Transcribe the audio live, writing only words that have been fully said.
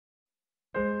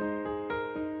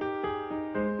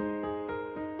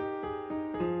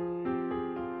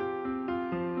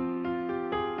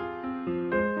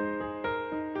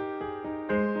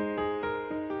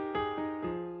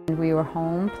we were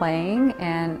home playing,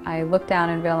 and I looked down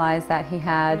and realized that he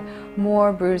had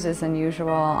more bruises than usual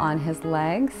on his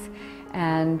legs,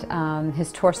 and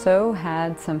his torso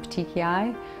had some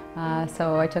petechiae.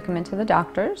 So I took him into the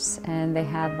doctors, and they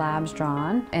had labs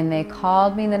drawn, and they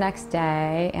called me the next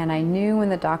day, and I knew when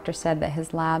the doctor said that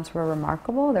his labs were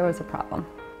remarkable, there was a problem.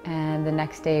 And the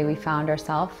next day we found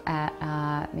ourselves at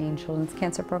Maine Children's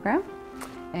Cancer Program,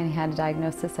 and he had a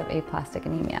diagnosis of aplastic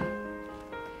anemia.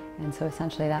 And so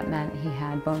essentially that meant he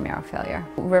had bone marrow failure.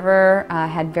 River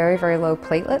had very, very low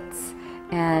platelets,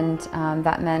 and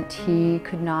that meant he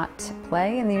could not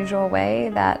play in the usual way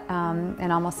that an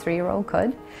almost 3-year-old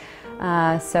could.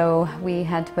 So we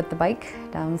had to put the bike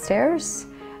downstairs.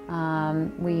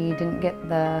 We didn't get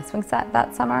the swing set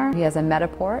that summer. He has a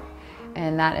Metaport,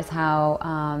 and that is how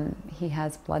he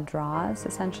has blood draws,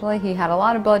 essentially. He had a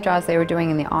lot of blood draws they were doing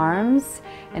in the arms,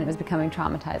 and it was becoming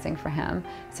traumatizing for him.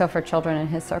 So for children in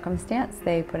his circumstance,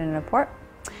 they put in a port,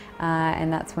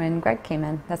 and that's when Greg came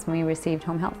in. That's when we received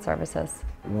home health services.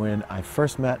 When I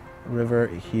first met River,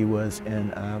 he was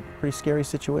in a pretty scary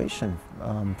situation.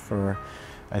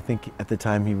 I think at the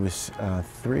time he was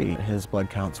 3. His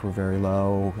blood counts were very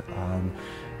low.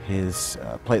 His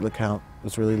platelet count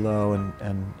was really low,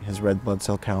 and his red blood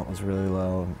cell count was really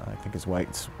low, and I think his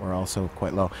whites were also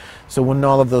quite low. So when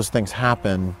all of those things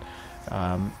happen,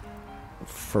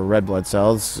 for red blood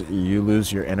cells, you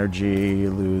lose your energy, you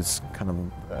lose kind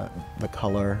of the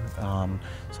color.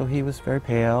 So he was very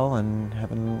pale and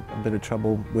having a bit of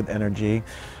trouble with energy,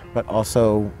 but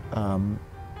also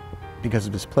because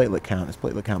of his platelet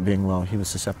count being low, he was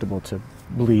susceptible to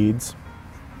bleeds,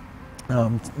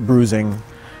 bruising,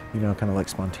 you know, kind of like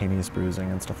spontaneous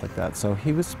bruising and stuff like that. So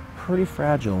he was pretty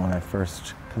fragile when I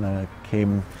first kind of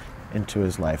came into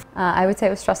his life. I would say it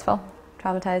was stressful,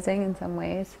 traumatizing in some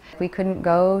ways. We couldn't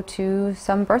go to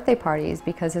some birthday parties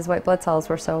because his white blood cells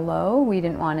were so low. We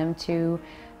didn't want him to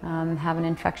have an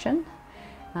infection.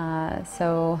 And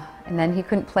then he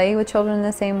couldn't play with children in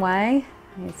the same way,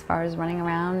 as far as running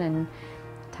around and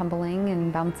tumbling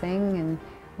and bouncing, and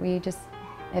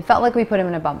it felt like we put him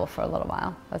in a bubble for a little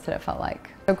while. That's what it felt like.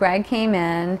 So Greg came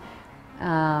in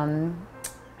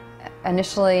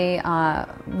initially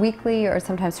weekly or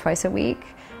sometimes twice a week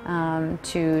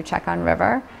to check on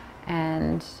River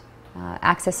and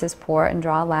access his port and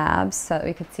draw labs so that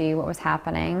we could see what was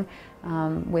happening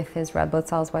with his red blood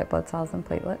cells, white blood cells, and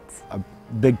platelets. A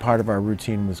big part of our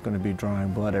routine was going to be drawing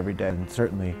blood every day, and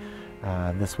certainly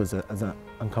this was an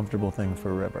uncomfortable thing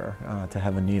for River, to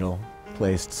have a needle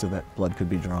placed so that blood could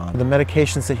be drawn. The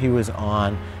medications that he was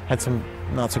on had some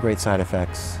not so great side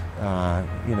effects.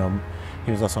 You know,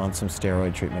 he was also on some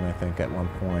steroid treatment, I think, at one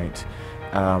point,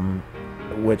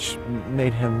 which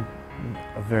made him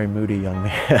a very moody young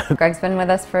man. Greg's been with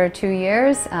us for 2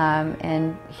 years,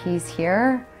 and he's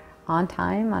here on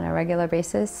time, on a regular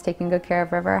basis, taking good care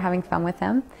of River, having fun with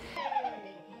him.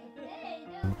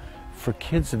 For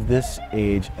kids of this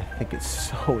age, I think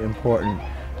it's so important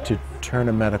to turn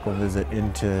a medical visit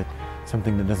into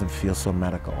something that doesn't feel so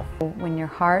medical. When your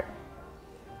heart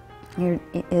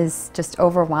is just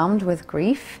overwhelmed with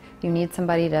grief, you need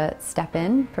somebody to step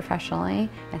in professionally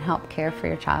and help care for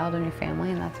your child and your family,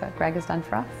 and that's what Greg has done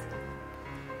for us.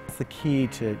 The key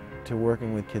to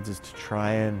working with kids is to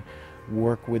try and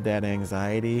work with that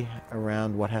anxiety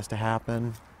around what has to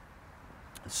happen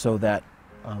so that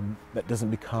that doesn't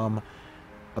become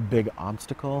a big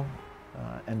obstacle,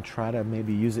 and try to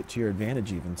maybe use it to your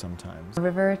advantage even sometimes.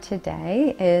 River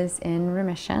today is in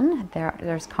remission.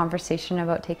 There's conversation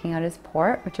about taking out his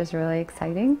port, which is really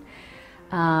exciting.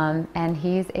 And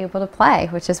he's able to play,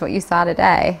 which is what you saw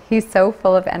today. He's so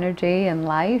full of energy and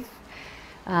life,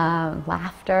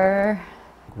 laughter.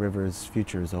 River's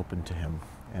future is open to him,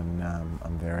 and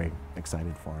I'm very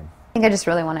excited for him. I think I just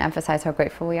really want to emphasize how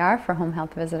grateful we are for home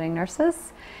health visiting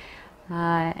nurses,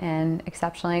 and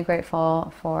exceptionally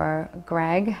grateful for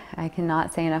Greg. I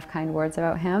cannot say enough kind words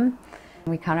about him.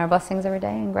 We count our blessings every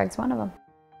day, and Greg's one of them.